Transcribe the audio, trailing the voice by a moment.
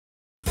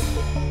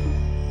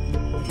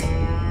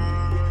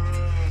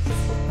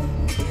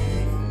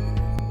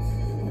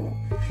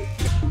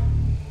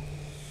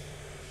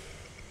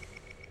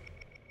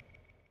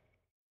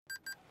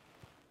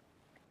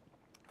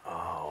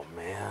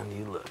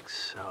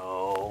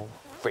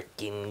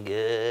freaking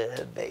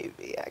good,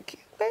 baby. I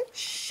can't wait.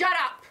 Shut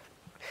up!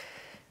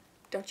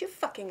 Don't you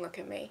fucking look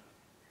at me.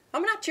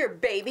 I'm not your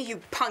baby,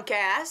 you punk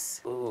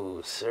ass.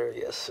 Ooh, sir,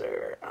 yes,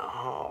 sir.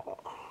 Oh.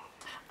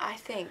 I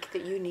think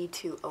that you need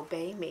to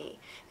obey me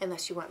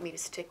unless you want me to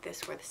stick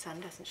this where the sun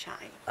doesn't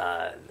shine.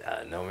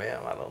 No,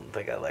 ma'am. I don't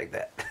think I like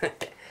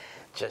that.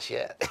 Just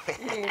yet.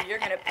 You're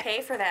gonna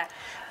pay for that,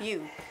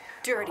 you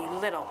dirty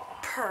little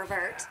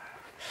pervert.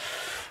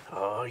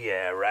 Oh,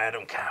 yeah, ride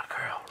 'em,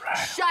 cowgirl, ride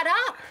 'em. Shut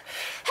up!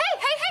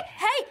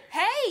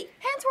 Hey!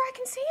 Hands where I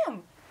can see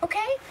them,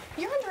 okay?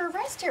 You're under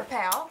arrest here,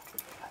 pal.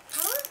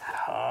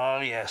 Huh?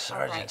 Oh, yeah,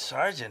 Sergeant. Right.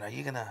 Sergeant, are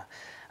you gonna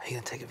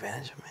take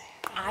advantage of me?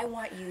 I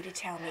want you to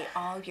tell me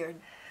all your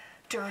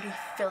dirty,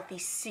 filthy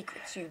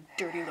secrets, you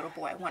dirty little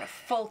boy. I want a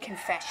full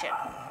confession.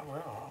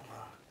 Well,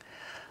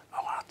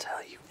 I'll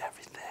tell you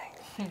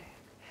everything.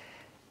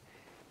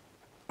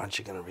 Aren't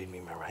you gonna read me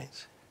my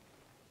rights?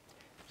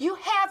 You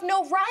have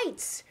no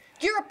rights.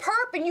 You're a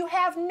perp and you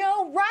have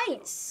no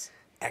rights.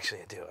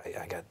 Actually, I do.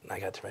 I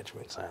got the right to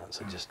remain silent.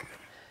 So just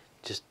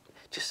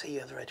say you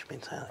have the right to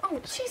remain silent. Oh,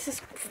 Jesus,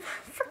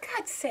 for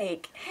God's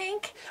sake,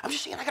 Hank. I'm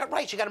just saying I got it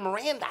right. You got to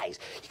Mirandize.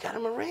 You got to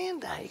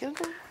Mirandize. You got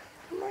to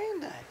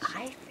Mirandize.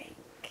 I think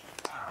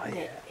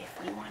that if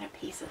you want a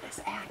piece of this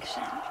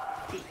action,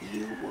 that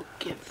you will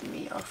give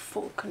me a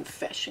full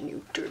confession,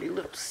 you dirty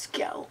little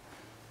scout.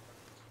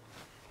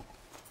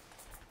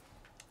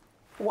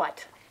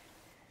 What?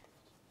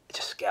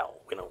 Just Skell.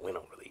 We don't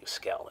really use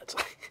Skell. It's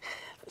like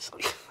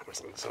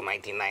so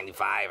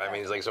 1995. I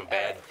mean, it's like some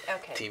bad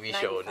TV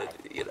show.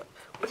 You know.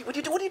 What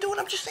are you doing?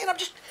 I'm just saying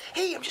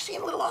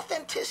a little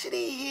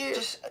authenticity here.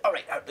 All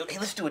right. Hey,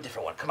 let's do a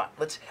different one. Come on.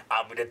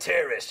 I'm the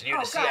terrorist and you're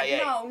the CIA.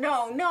 God,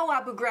 no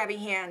Abu Grabby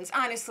hands.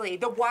 Honestly,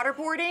 the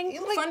waterboarding,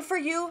 fun for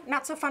you,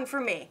 not so fun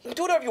for me.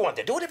 Do whatever you want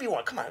then. Do whatever you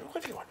want. Come on. Do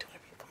whatever you want.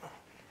 Come on.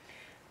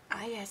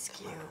 I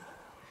ask you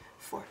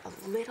for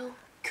a little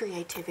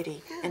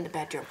creativity in the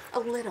bedroom. A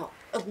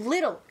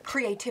little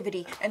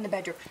creativity in the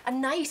bedroom. A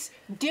nice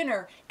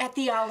dinner at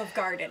the Olive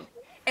Garden.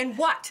 And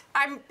what?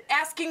 I'm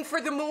asking for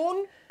the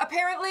moon,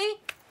 apparently?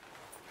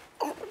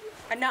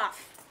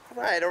 Enough.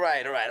 All right.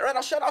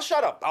 I'll shut up.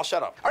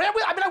 All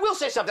right, I will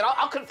say something.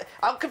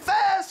 I'll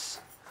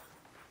confess.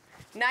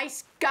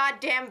 Nice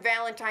goddamn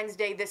Valentine's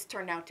Day this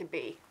turned out to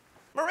be.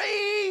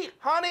 Marie,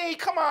 honey,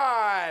 come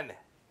on.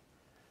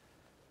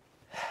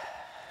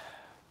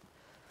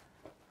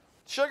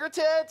 Sugar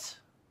tits?